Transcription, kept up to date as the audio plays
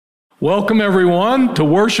Welcome everyone to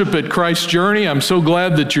worship at Christ Journey. I'm so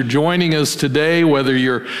glad that you're joining us today, whether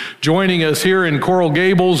you're joining us here in Coral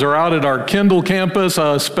Gables or out at our Kendall campus.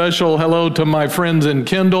 A special hello to my friends in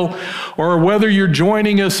Kendall, or whether you're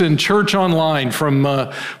joining us in church online from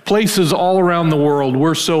places all around the world.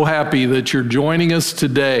 We're so happy that you're joining us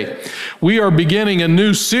today. We are beginning a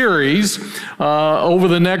new series over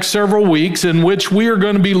the next several weeks in which we are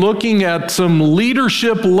going to be looking at some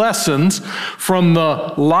leadership lessons from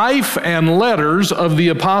the life and letters of the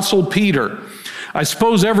Apostle Peter. I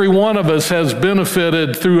suppose every one of us has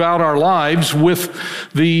benefited throughout our lives with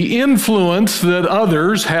the influence that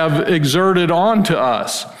others have exerted onto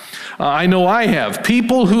us. I know I have.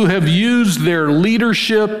 People who have used their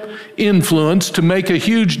leadership influence to make a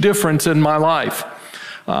huge difference in my life.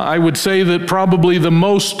 I would say that probably the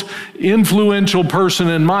most influential person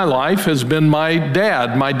in my life has been my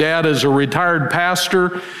dad. My dad is a retired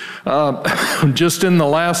pastor. Just in the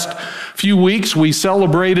last few weeks, we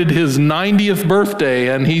celebrated his 90th birthday,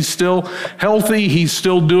 and he's still healthy. He's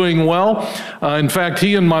still doing well. In fact,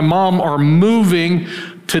 he and my mom are moving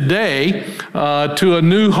today to a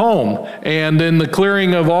new home. And in the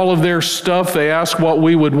clearing of all of their stuff, they asked what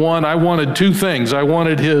we would want. I wanted two things. I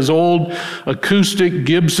wanted his old acoustic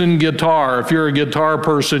Gibson guitar. If you're a guitar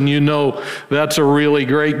person, you know that's a really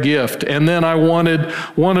great gift. And then I wanted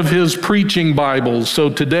one of his preaching Bibles. So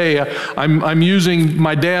today I'm using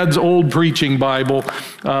my dad's old preaching Bible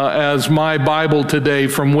as my Bible today,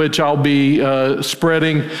 from which I'll be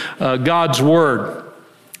spreading God's Word.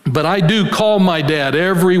 But I do call my dad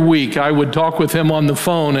every week. I would talk with him on the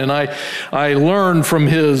phone, and I learn from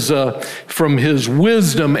his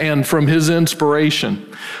wisdom and from his inspiration.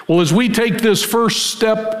 Well, as we take this first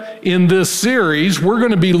step in this series, we're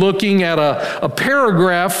going to be looking at a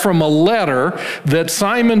paragraph from a letter that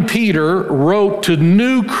Simon Peter wrote to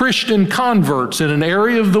new Christian converts in an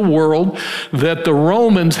area of the world that the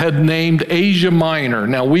Romans had named Asia Minor.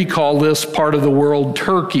 Now, we call this part of the world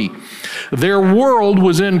Turkey. Their world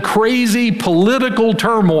was in crazy political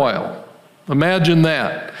turmoil. Imagine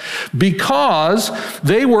that. Because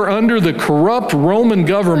they were under the corrupt Roman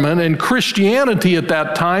government, and Christianity at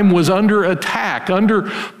that time was under attack, under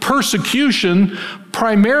persecution,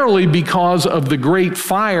 primarily because of the Great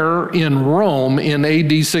Fire in Rome in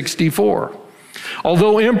AD 64.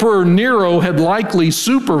 Although Emperor Nero had likely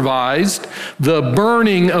supervised the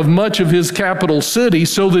burning of much of his capital city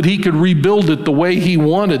so that he could rebuild it the way he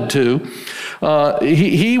wanted to,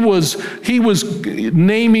 he was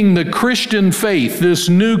naming the Christian faith, this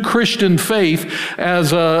new Christian faith,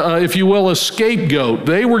 as if you will, a scapegoat.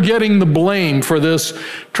 They were getting the blame for this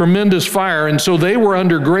tremendous fire, and so they were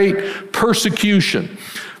under great persecution.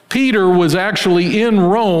 Peter was actually in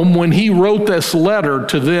Rome when he wrote this letter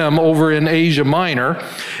to them over in Asia Minor,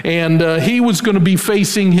 and he was going to be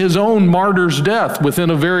facing his own martyr's death within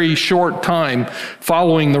a very short time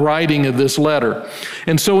following the writing of this letter.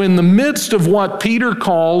 And so in the midst of what Peter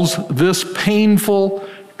calls this painful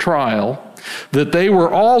trial that they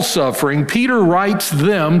were all suffering, Peter writes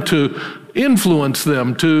them to influence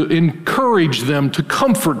them, to encourage them, to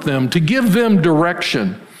comfort them, to give them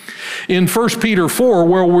direction. In 1 Peter 4,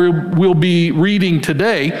 where we'll be reading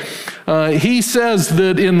today, he says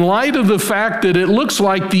that in light of the fact that it looks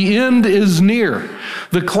like the end is near,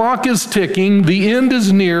 the clock is ticking, the end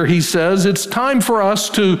is near, he says, it's time for us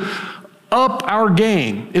to up our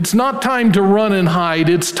game. It's not time to run and hide,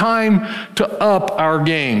 it's time to up our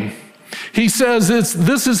game. He says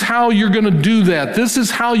this is how you're going to do that. This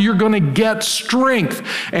is how you're going to get strength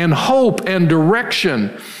and hope and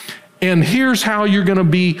direction. And here's how you're going to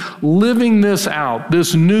be living this out,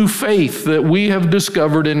 this new faith that we have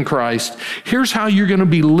discovered in Christ. Here's how you're going to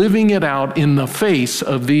be living it out in the face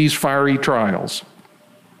of these fiery trials.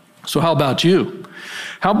 So how about you?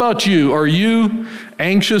 How about you? Are you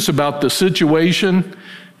anxious about the situation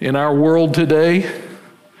in our world today,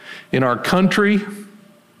 in our country,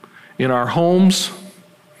 in our homes?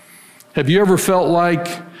 Have you ever felt like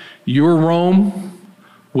your Rome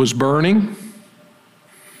was burning?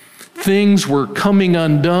 Things were coming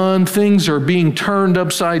undone. Things are being turned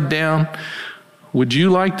upside down. Would you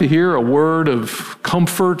like to hear a word of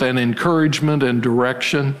comfort and encouragement and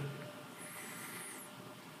direction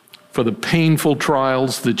for the painful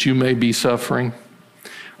trials that you may be suffering?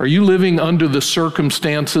 Are you living under the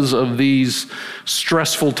circumstances of these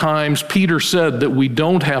stressful times? Peter said that we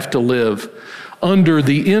don't have to live under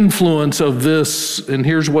the influence of this, and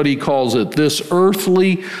here's what he calls it, this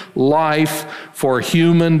earthly life for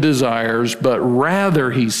human desires, but rather,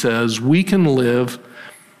 he says, we can live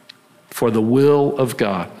for the will of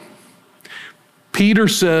God. Peter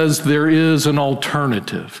says there is an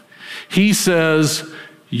alternative. He says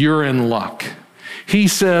you're in luck. He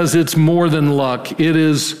says it's more than luck. It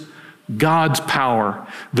is God's power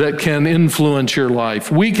that can influence your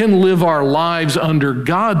life. We can live our lives under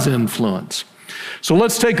God's influence. So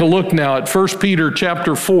let's take a look now at 1 Peter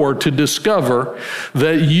chapter 4 to discover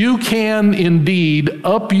that you can indeed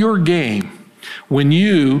up your game when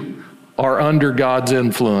you are under God's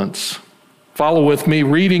influence. Follow with me,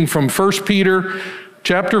 reading from 1 Peter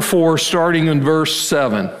chapter 4, starting in verse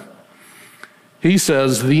 7. He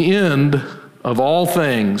says, "The end of all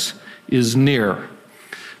things is near.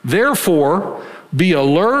 Therefore, be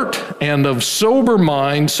alert and of sober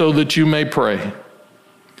mind so that you may pray.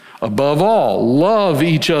 Above all, love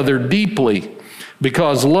each other deeply,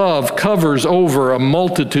 because love covers over a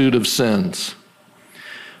multitude of sins.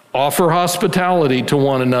 Offer hospitality to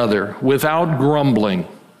one another without grumbling.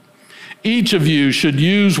 Each of you should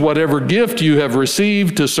use whatever gift you have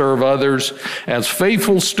received to serve others as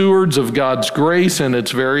faithful stewards of God's grace in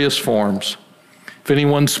its various forms. If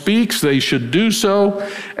anyone speaks, they should do so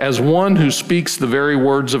as one who speaks the very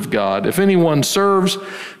words of God. If anyone serves,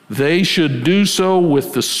 they should do so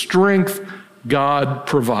with the strength God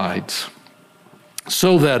provides,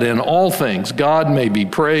 so that in all things God may be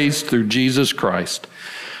praised through Jesus Christ.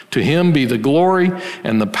 To him be the glory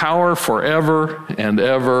and the power forever and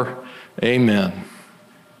ever. Amen."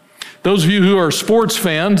 Those of you who are sports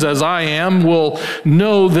fans, as I am, will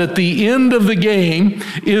know that the end of the game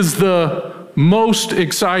is the most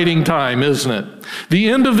exciting time, isn't it? The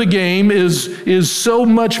end of the game is so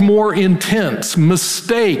much more intense.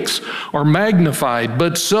 Mistakes are magnified,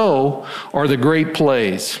 but so are the great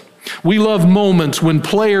plays. We love moments when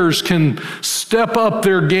players can step up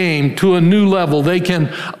their game to a new level. They can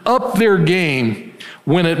up their game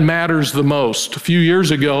when it matters the most. A few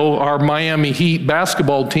years ago, our Miami Heat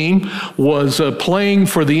basketball team was playing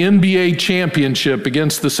for the NBA championship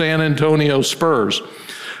against the San Antonio Spurs.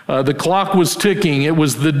 The clock was ticking. It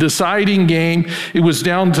was the deciding game. It was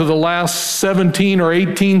down to the last 17 or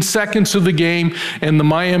 18 seconds of the game, and the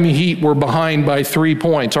Miami Heat were behind by 3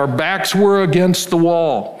 points. Our backs were against the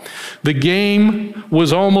wall. The game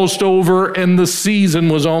was almost over, and the season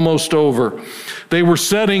was almost over. They were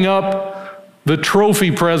setting up the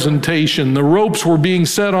trophy presentation. The ropes were being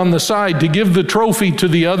set on the side to give the trophy to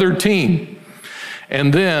the other team.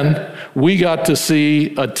 And then we got to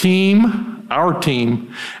see a team, our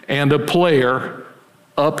team, and a player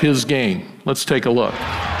up his game. Let's take a look.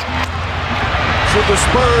 Should the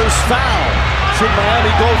Spurs foul? Should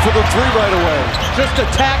Miami go for the three right away? Just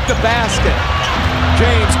attack the basket.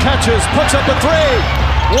 James catches, puts up a three.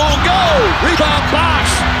 Won't go. Rebound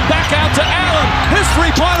Bosh. Back out to Allen. His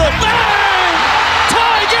three-pointer. Bang!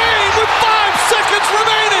 Tie game with 5 seconds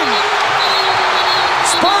remaining.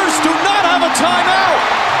 Spurs do not have a timeout.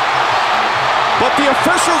 But the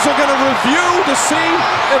officials are going to review to see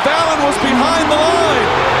if Allen was behind the line.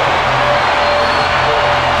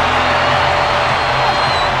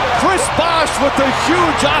 Chris Bosh with the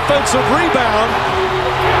huge offensive rebound.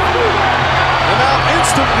 And now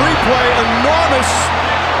instant replay, enormous.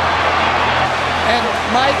 And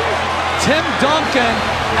Mike, Tim Duncan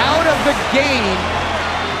out of the game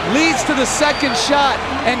leads to the second shot,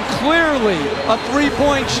 and clearly a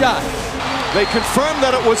three-point shot. They confirmed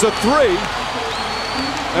that it was a three.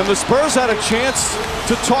 And the Spurs had a chance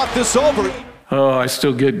to talk this over. Oh, I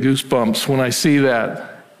still get goosebumps when I see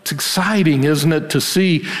that. It's exciting, isn't it, to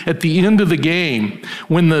see at the end of the game,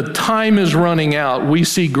 when the time is running out, we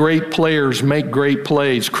see great players make great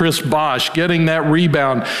plays. Chris Bosh getting that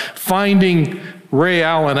rebound, finding Ray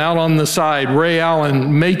Allen out on the side, Ray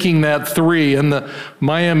Allen making that three, and the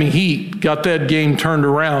Miami Heat got that game turned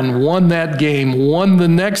around, won that game, won the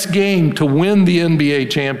next game to win the NBA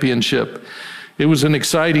championship. It was an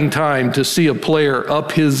exciting time to see a player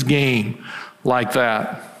up his game like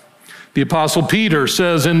that. The Apostle Peter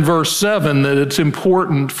says in verse 7 that it's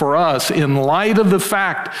important for us, in light of the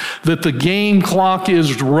fact that the game clock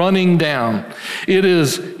is running down, it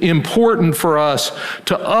is important for us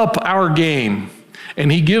to up our game.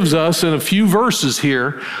 And he gives us, in a few verses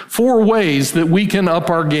here, 4 ways that we can up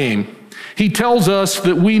our game. He tells us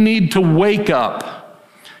that we need to wake up.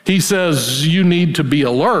 He says you need to be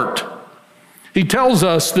alert. He tells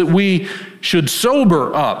us that we should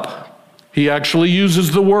sober up. He actually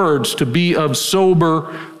uses the words to be of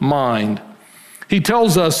sober mind. He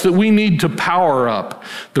tells us that we need to power up.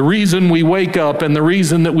 The reason we wake up and the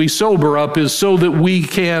reason that we sober up is so that we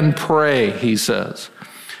can pray, he says.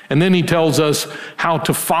 And then he tells us how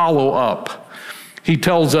to follow up. He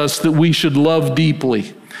tells us that we should love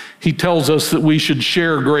deeply. He tells us that we should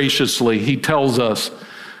share graciously. He tells us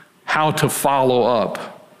how to follow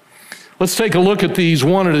up. Let's take a look at these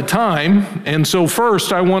one at a time. And so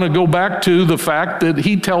first, I want to go back to the fact that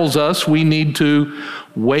he tells us we need to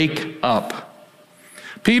wake up.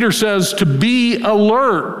 Peter says to be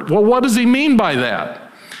alert. Well, what does he mean by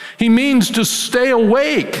that? He means to stay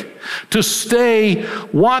awake, to stay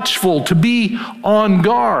watchful, to be on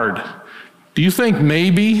guard. Do you think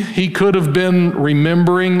maybe he could have been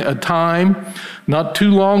remembering a time not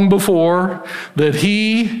too long before that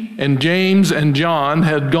he and James and John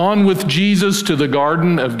had gone with Jesus to the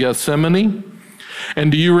Garden of Gethsemane?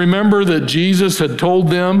 And do you remember that Jesus had told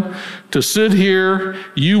them to sit here,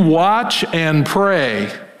 you watch and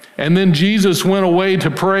pray? And then Jesus went away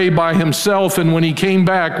to pray by himself, and when he came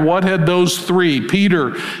back, what had those three,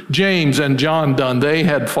 Peter, James, and John, done? They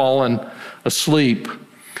had fallen asleep.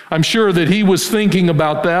 I'm sure that he was thinking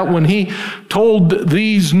about that when he told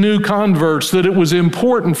these new converts that it was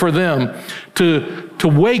important for them to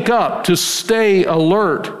wake up, to stay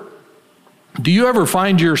alert. Do you ever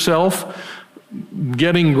find yourself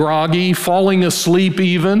getting groggy, falling asleep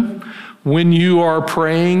even when you are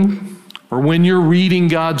praying or when you're reading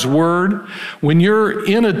God's Word, when you're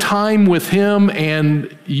in a time with Him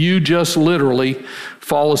and you just literally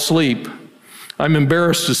fall asleep? I'm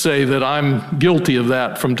embarrassed to say that I'm guilty of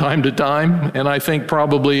that from time to time, and I think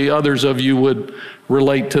probably others of you would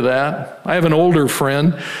relate to that. I have an older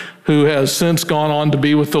friend who has since gone on to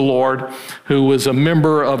be with the Lord, who was a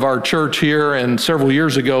member of our church here, and several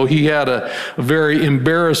years ago he had a very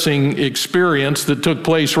embarrassing experience that took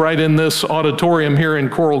place right in this auditorium here in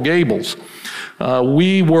Coral Gables.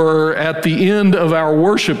 We were at the end of our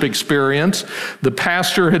worship experience. The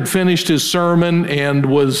pastor had finished his sermon and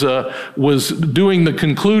was doing the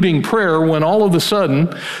concluding prayer when all of a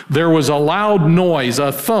sudden there was a loud noise,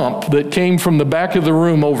 a thump that came from the back of the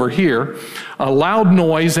room over here, a loud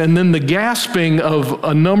noise, and then the gasping of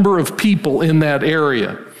a number of people in that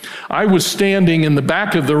area. I was standing in the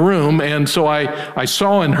back of the room, and so I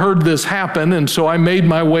saw and heard this happen, and so I made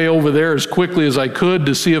my way over there as quickly as I could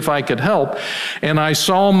to see if I could help. And I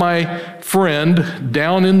saw my friend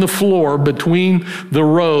down in the floor between the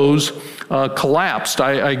rows collapsed.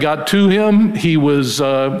 I got to him. He was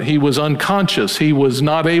unconscious. He was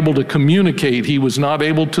not able to communicate. He was not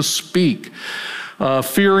able to speak.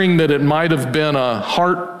 Fearing that it might have been a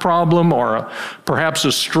heart problem or perhaps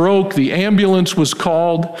a stroke, the ambulance was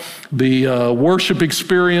called. The worship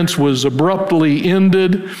experience was abruptly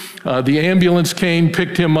ended. The ambulance came,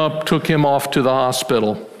 picked him up, took him off to the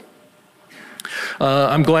hospital.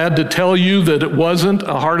 I'm glad to tell you that it wasn't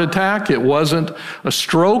a heart attack, it wasn't a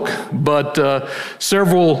stroke, but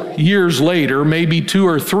several years later, maybe 2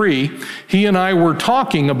 or 3, he and I were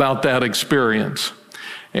talking about that experience.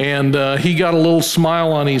 And he got a little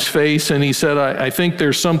smile on his face, and he said, I think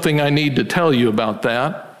there's something I need to tell you about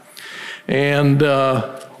that. And,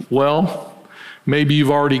 well, maybe you've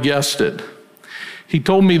already guessed it. He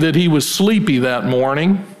told me that he was sleepy that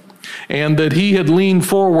morning, and that he had leaned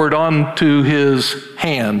forward onto his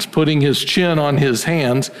hands, putting his chin on his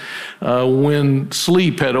hands when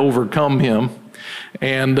sleep had overcome him.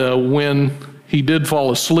 And when he did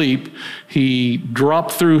fall asleep, he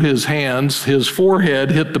dropped through his hands, his forehead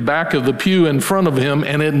hit the back of the pew in front of him,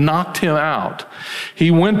 and it knocked him out.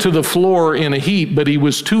 He went to the floor in a heap, but he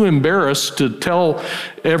was too embarrassed to tell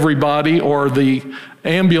everybody or the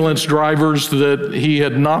ambulance drivers that he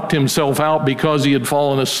had knocked himself out because he had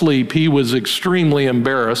fallen asleep. He was extremely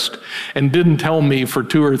embarrassed and didn't tell me for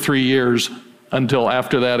 2 or 3 years until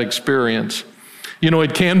after that experience. You know,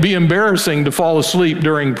 it can be embarrassing to fall asleep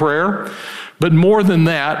during prayer. But more than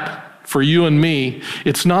that, for you and me,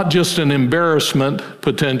 it's not just an embarrassment,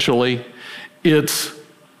 potentially. It's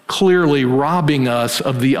clearly robbing us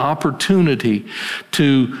of the opportunity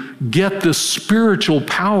to get the spiritual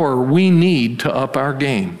power we need to up our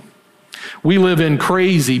game. We live in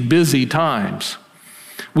crazy, busy times.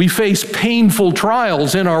 We face painful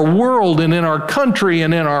trials in our world and in our country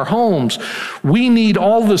and in our homes. We need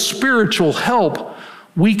all the spiritual help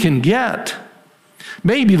we can get.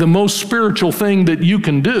 Maybe the most spiritual thing that you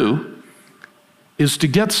can do is to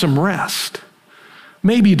get some rest.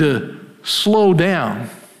 Maybe to slow down.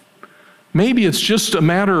 Maybe it's just a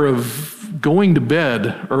matter of going to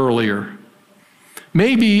bed earlier.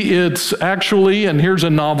 Maybe it's actually, and here's a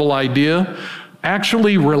novel idea,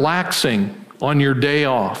 actually relaxing on your day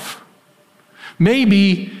off.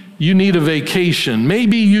 Maybe you need a vacation.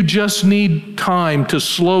 Maybe you just need time to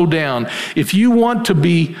slow down. If you want to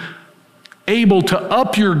be able to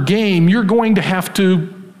up your game, you're going to have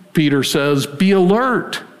to, Peter says, be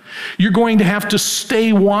alert. You're going to have to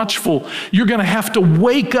stay watchful. You're going to have to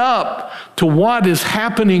wake up to what is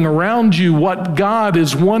happening around you, what God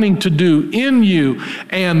is wanting to do in you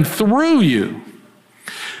and through you.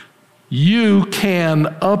 You can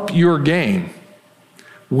up your game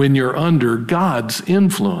when you're under God's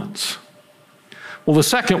influence. Well, the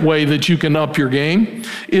second way that you can up your game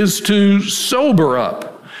is to sober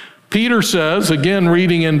up. Peter says, again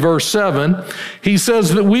reading in verse 7, he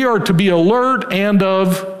says that we are to be alert and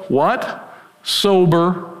of what?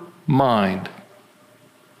 Sober mind.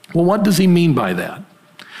 Well, what does he mean by that?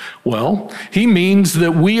 Well, he means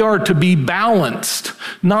that we are to be balanced,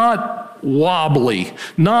 not wobbly,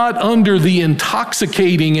 not under the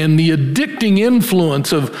intoxicating and the addicting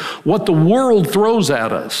influence of what the world throws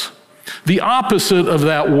at us. The opposite of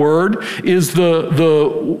that word is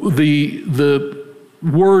the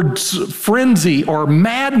word frenzy or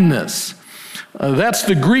madness. That's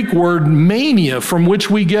the Greek word mania, from which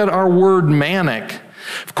we get our word manic.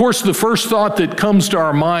 Of course, the first thought that comes to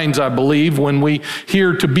our minds, I believe, when we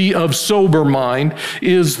hear to be of sober mind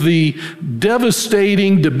is the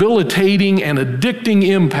devastating, debilitating, and addicting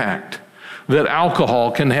impact that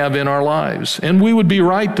alcohol can have in our lives. And we would be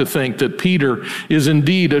right to think that Peter is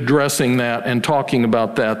indeed addressing that and talking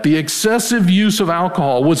about that. The excessive use of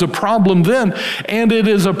alcohol was a problem then, and it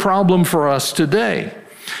is a problem for us today.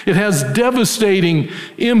 It has devastating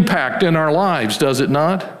impact in our lives, does it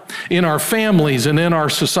not? In our families and in our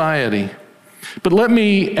society. But let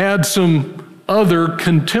me add some other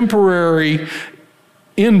contemporary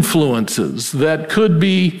influences that could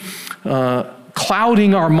be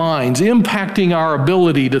clouding our minds, impacting our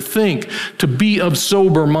ability to think, to be of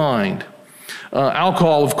sober mind.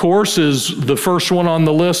 Alcohol, of course, is the first one on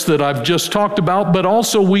the list that I've just talked about, but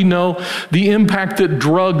also we know the impact that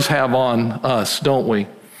drugs have on us, don't we?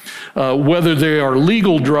 Whether they are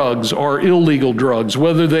legal drugs or illegal drugs,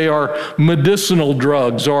 whether they are medicinal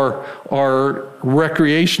drugs or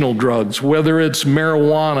recreational drugs, whether it's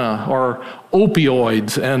marijuana or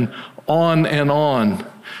opioids, and on and on.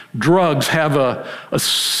 Drugs have a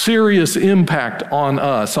serious impact on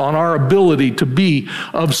us, on our ability to be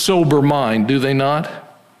of sober mind, do they not?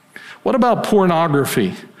 What about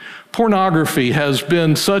pornography? Pornography has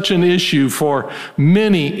been such an issue for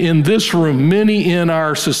many in this room, many in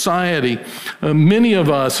our society. Many of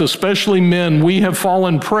us, especially men, we have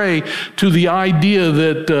fallen prey to the idea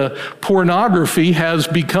that pornography has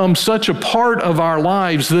become such a part of our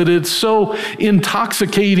lives that it's so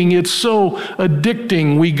intoxicating, it's so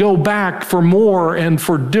addicting. We go back for more and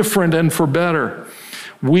for different and for better.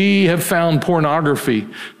 We have found pornography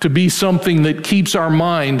to be something that keeps our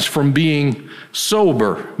minds from being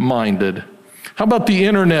sober-minded. How about the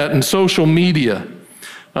internet and social media?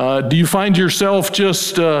 Do you find yourself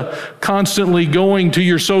just constantly going to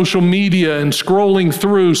your social media and scrolling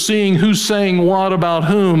through, seeing who's saying what about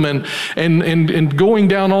whom, and going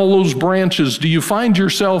down all those branches? Do you find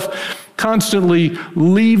yourself constantly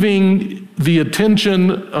leaving the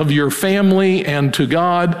attention of your family and to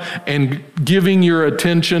God and giving your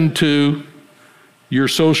attention to your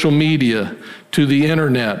social media, to the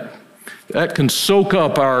internet? That can soak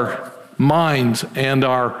up our minds and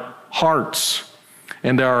our hearts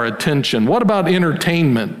and our attention. What about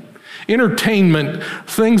entertainment? Entertainment,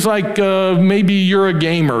 things like maybe you're a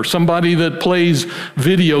gamer, somebody that plays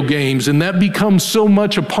video games, and that becomes so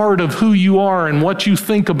much a part of who you are and what you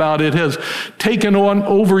think about. It has taken on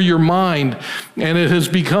over your mind, and it has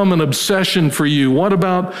become an obsession for you. What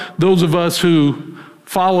about those of us who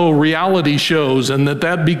follow reality shows and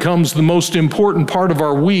that becomes the most important part of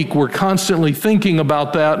our week? We're constantly thinking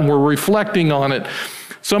about that and we're reflecting on it.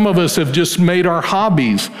 Some of us have just made our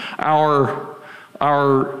hobbies our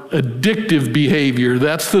addictive behavior.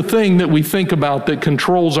 That's the thing that we think about that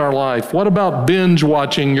controls our life. What about binge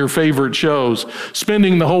watching your favorite shows?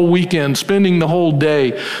 Spending the whole weekend, spending the whole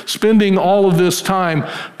day, spending all of this time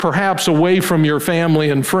perhaps away from your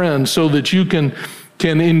family and friends so that you can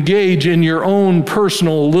engage in your own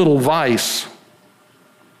personal little vice.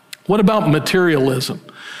 What about materialism?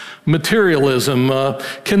 Materialism,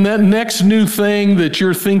 can that next new thing that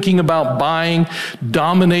you're thinking about buying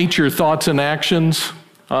dominate your thoughts and actions?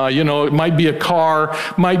 It might be a car,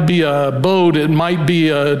 might be a boat, it might be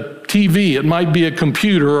a TV, it might be a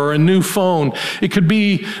computer or a new phone. It could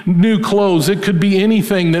be new clothes. It could be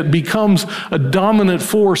anything that becomes a dominant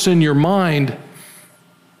force in your mind.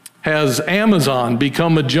 Has Amazon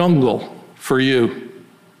become a jungle for you?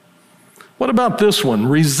 What about this one?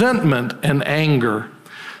 Resentment and anger.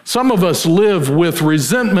 Some of us live with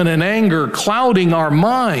resentment and anger clouding our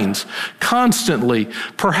minds constantly,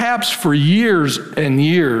 perhaps for years and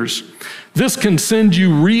years. This can send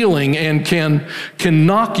you reeling and can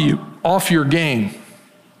knock you off your game.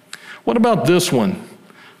 What about this one?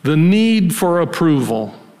 The need for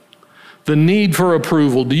approval. The need for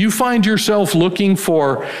approval. Do you find yourself looking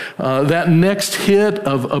for that next hit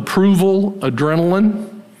of approval,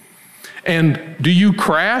 adrenaline? And do you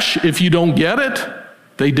crash if you don't get it?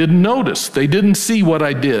 They didn't notice. They didn't see what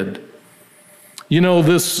I did. You know,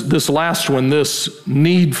 this last one, this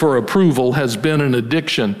need for approval, has been an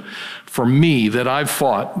addiction for me that I've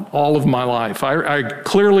fought all of my life. I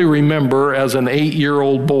clearly remember as an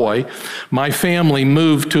 8-year-old boy, my family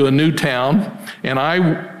moved to a new town, and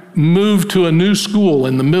I moved to a new school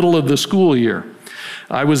in the middle of the school year.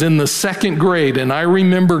 I was in the 2nd grade, and I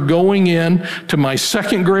remember going in to my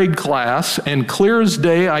 2nd grade class, and clear as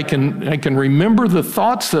day, I can remember the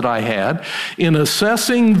thoughts that I had in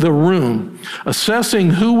assessing the room, assessing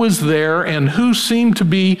who was there and who seemed to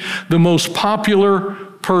be the most popular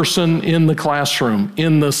person in the classroom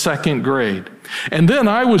in the 2nd grade. And then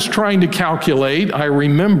I was trying to calculate, I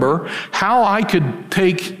remember, how I could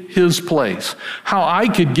take his place, how I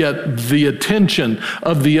could get the attention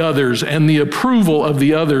of the others and the approval of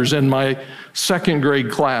the others in my 2nd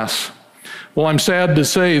grade class. Well, I'm sad to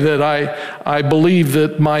say that I believe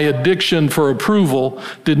that my addiction for approval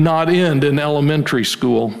did not end in elementary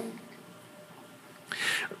school.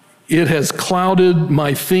 It has clouded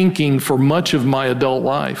my thinking for much of my adult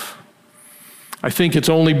life. I think it's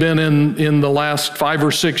only been in the last 5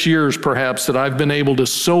 or 6 years, perhaps, that I've been able to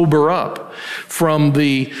sober up from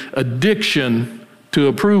the addiction to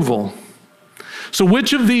approval. So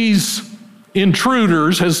which of these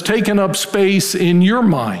intruders has taken up space in your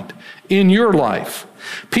mind, in your life?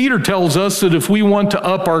 Peter tells us that if we want to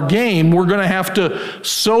up our game, we're going to have to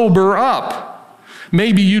sober up.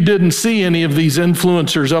 Maybe you didn't see any of these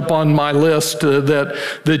influencers up on my list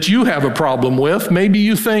that you have a problem with. Maybe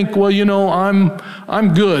you think, well, you know,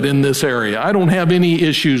 I'm good in this area. I don't have any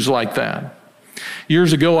issues like that.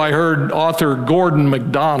 Years ago, I heard author Gordon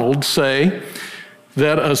MacDonald say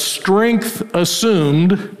that a strength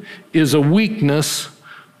assumed is a weakness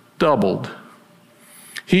doubled.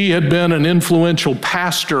 He had been an influential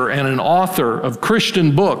pastor and an author of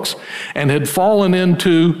Christian books and had fallen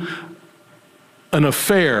into an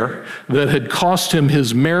affair that had cost him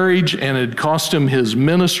his marriage and had cost him his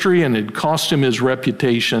ministry and had cost him his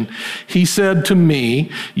reputation. He said to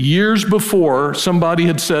me years before, somebody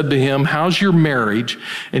had said to him, "How's your marriage?"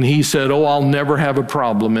 And he said, "Oh, I'll never have a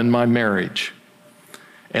problem in my marriage."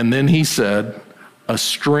 And then he said, "A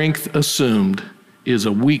strength assumed is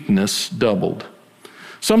a weakness doubled."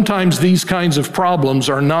 Sometimes these kinds of problems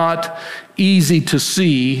are not easy to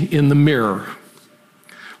see in the mirror.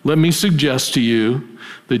 Let me suggest to you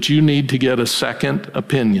that you need to get a second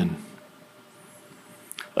opinion.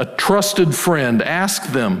 A trusted friend,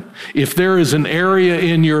 ask them if there is an area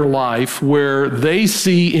in your life where they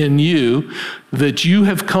see in you that you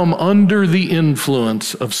have come under the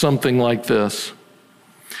influence of something like this.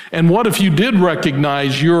 And what if you did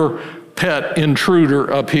recognize your pet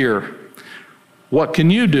intruder up here? What can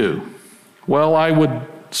you do? Well, I would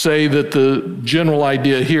say that the general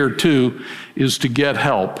idea here too is to get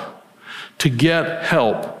help. To get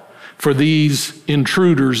help for these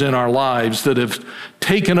intruders in our lives that have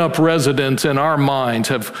taken up residence in our minds,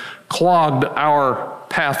 have clogged our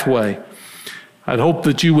pathway. I'd hope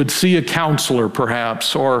that you would see a counselor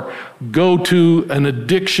perhaps, or go to an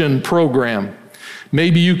addiction program.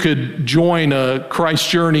 Maybe you could join a Christ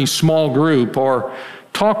Journey small group, or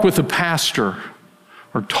talk with a pastor,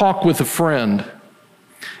 or talk with a friend.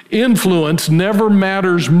 Influence never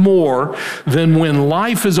matters more than when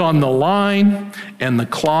life is on the line and the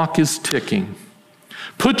clock is ticking.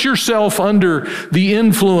 Put yourself under the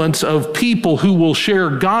influence of people who will share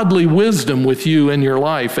godly wisdom with you in your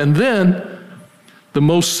life. And then the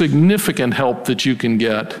most significant help that you can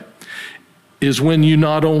get is when you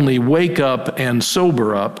not only wake up and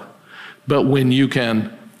sober up, but when you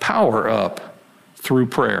can power up through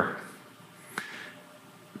prayer.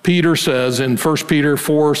 Peter says in 1 Peter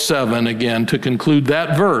 4:7, again, to conclude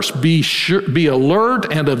that verse, be alert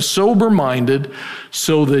and of sober-minded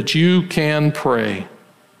so that you can pray.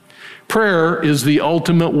 Prayer is the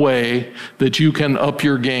ultimate way that you can up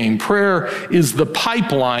your game. Prayer is the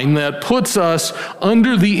pipeline that puts us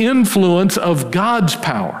under the influence of God's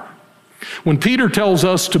power. When Peter tells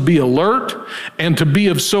us to be alert and to be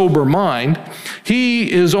of sober mind,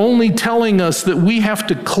 he is only telling us that we have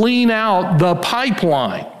to clean out the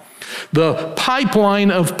pipeline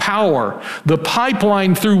of power, the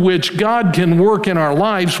pipeline through which God can work in our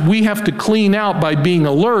lives. We have to clean out by being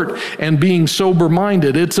alert and being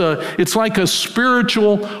sober-minded. It's like a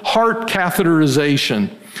spiritual heart catheterization.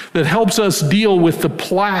 that helps us deal with the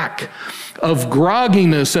plaque of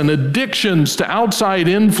grogginess and addictions to outside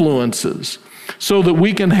influences so that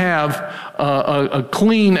we can have a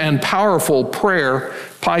clean and powerful prayer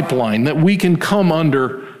pipeline, that we can come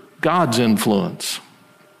under God's influence.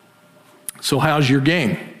 So how's your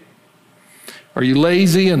game? Are you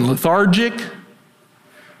lazy and lethargic?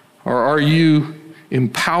 Or are you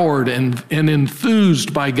empowered and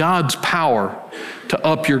enthused by God's power to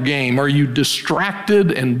up your game? Are you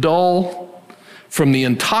distracted and dull from the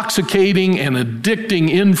intoxicating and addicting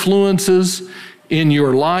influences in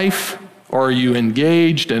your life? Or are you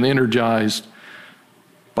engaged and energized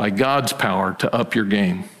by God's power to up your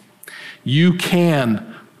game? You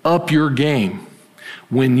can up your game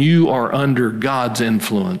when you are under God's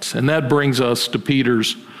influence. And that brings us to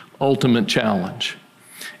Peter's ultimate challenge.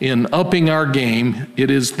 In upping our game, it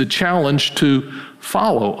is the challenge to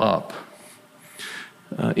follow up.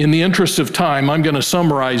 In the interest of time, I'm going to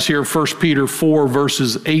summarize here 1 Peter 4,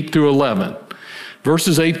 verses 8 through 11.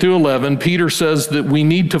 Verses 8 through 11, Peter says that we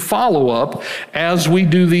need to follow up as we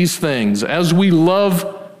do these things, as we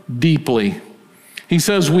love deeply. He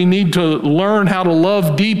says we need to learn how to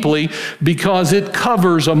love deeply because it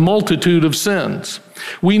covers a multitude of sins.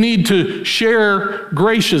 We need to share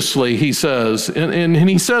graciously, he says. And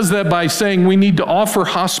he says that by saying we need to offer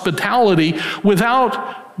hospitality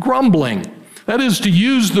without grumbling. That is, to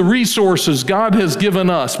use the resources God has given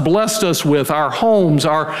us, blessed us with, our homes,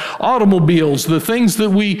 our automobiles, the things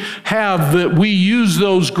that we have, that we use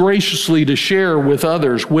those graciously to share with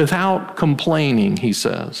others without complaining, he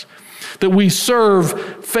says. That we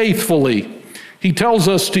serve faithfully. He tells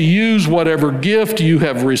us to use whatever gift you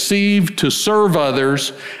have received to serve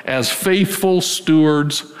others as faithful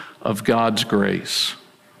stewards of God's grace.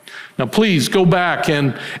 Now, please go back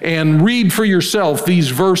and read for yourself these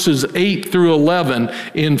verses 8 through 11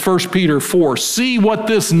 in 1 Peter 4. See what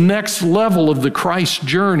this next level of the Christ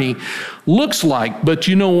journey looks like. But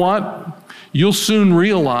you know what? You'll soon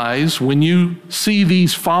realize when you see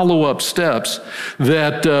these follow-up steps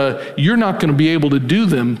that you're not going to be able to do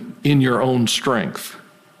them in your own strength.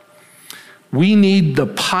 We need the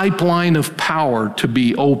pipeline of power to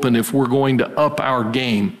be open if we're going to up our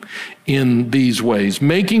game in these ways.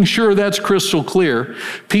 Making sure that's crystal clear,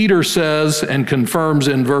 Peter says and confirms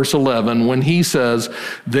in verse 11 when he says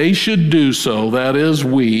they should do so, that is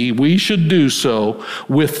we should do so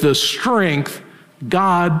with the strength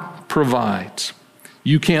God provides.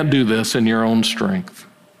 You can't do this in your own strength.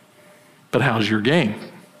 But how's your game?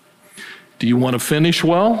 Do you want to finish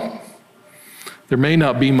well? There may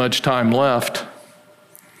not be much time left.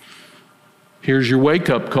 Here's your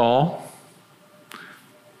wake-up call.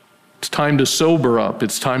 It's time to sober up.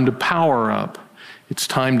 It's time to power up. It's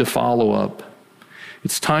time to follow up.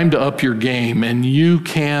 It's time to up your game, and you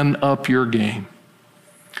can up your game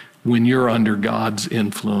when you're under God's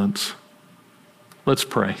influence. Let's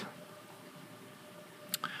pray.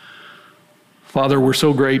 Father, we're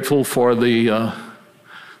so grateful for the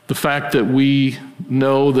fact that we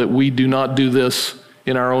know that we do not do this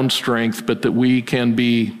in our own strength, but that we can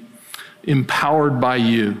be empowered by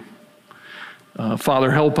you.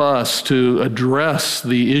 Father, help us to address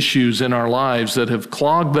the issues in our lives that have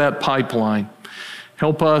clogged that pipeline.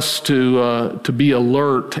 Help us to be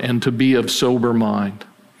alert and to be of sober mind.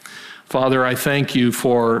 Father, I thank you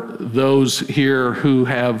for those here who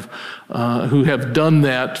have done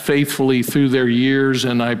that faithfully through their years,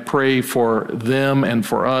 and I pray for them and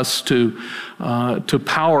for us to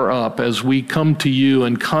power up as we come to you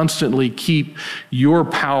and constantly keep your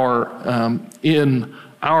power in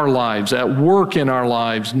our lives, at work in our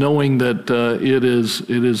lives, knowing that it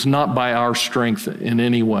is not by our strength in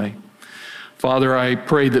any way. Father, I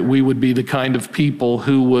pray that we would be the kind of people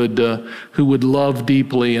who would love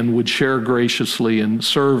deeply and would share graciously and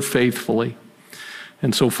serve faithfully.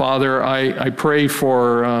 And so, Father, I pray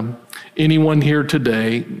for anyone here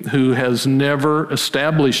today who has never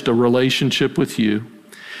established a relationship with you.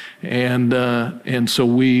 And so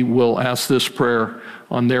we will ask this prayer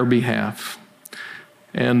on their behalf.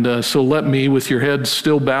 And so let me, with your head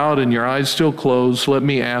still bowed and your eyes still closed, let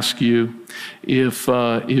me ask you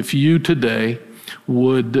if you today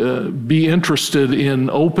would be interested in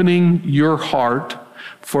opening your heart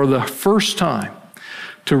for the first time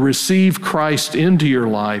to receive Christ into your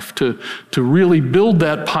life, to really build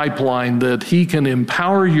that pipeline that he can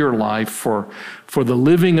empower your life for the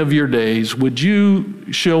living of your days. Would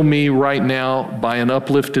you show me right now by an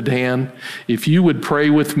uplifted hand, if you would pray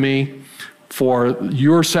with me for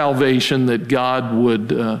your salvation, that God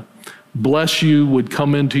would bless you, would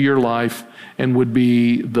come into your life, and would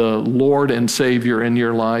be the Lord and Savior in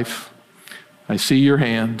your life? I see your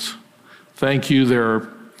hands. Thank you. There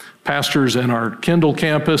are pastors in our Kendall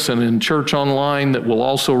campus and in church online that will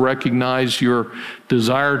also recognize your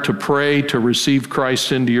desire to pray, to receive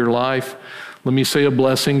Christ into your life. Let me say a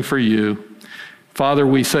blessing for you. Father,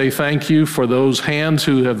 we say thank you for those hands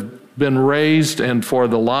who have been raised and for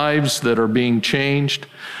the lives that are being changed.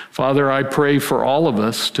 Father, I pray for all of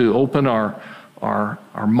us to open our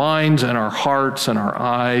minds and our hearts and our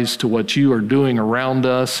eyes to what you are doing around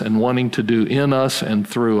us and wanting to do in us and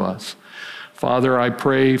through us. Father, I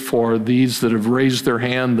pray for these that have raised their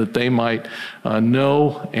hand that they might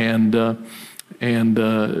know and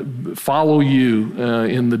follow you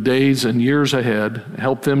in the days and years ahead.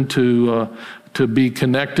 Help them to be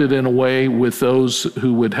connected in a way with those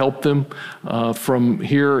who would help them from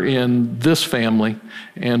here in this family.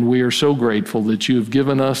 And we are so grateful that you have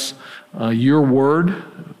given us your word,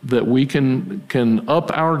 that we can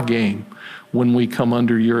up our game when we come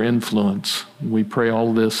under your influence. We pray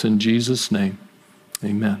all this in Jesus' name.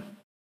 Amen.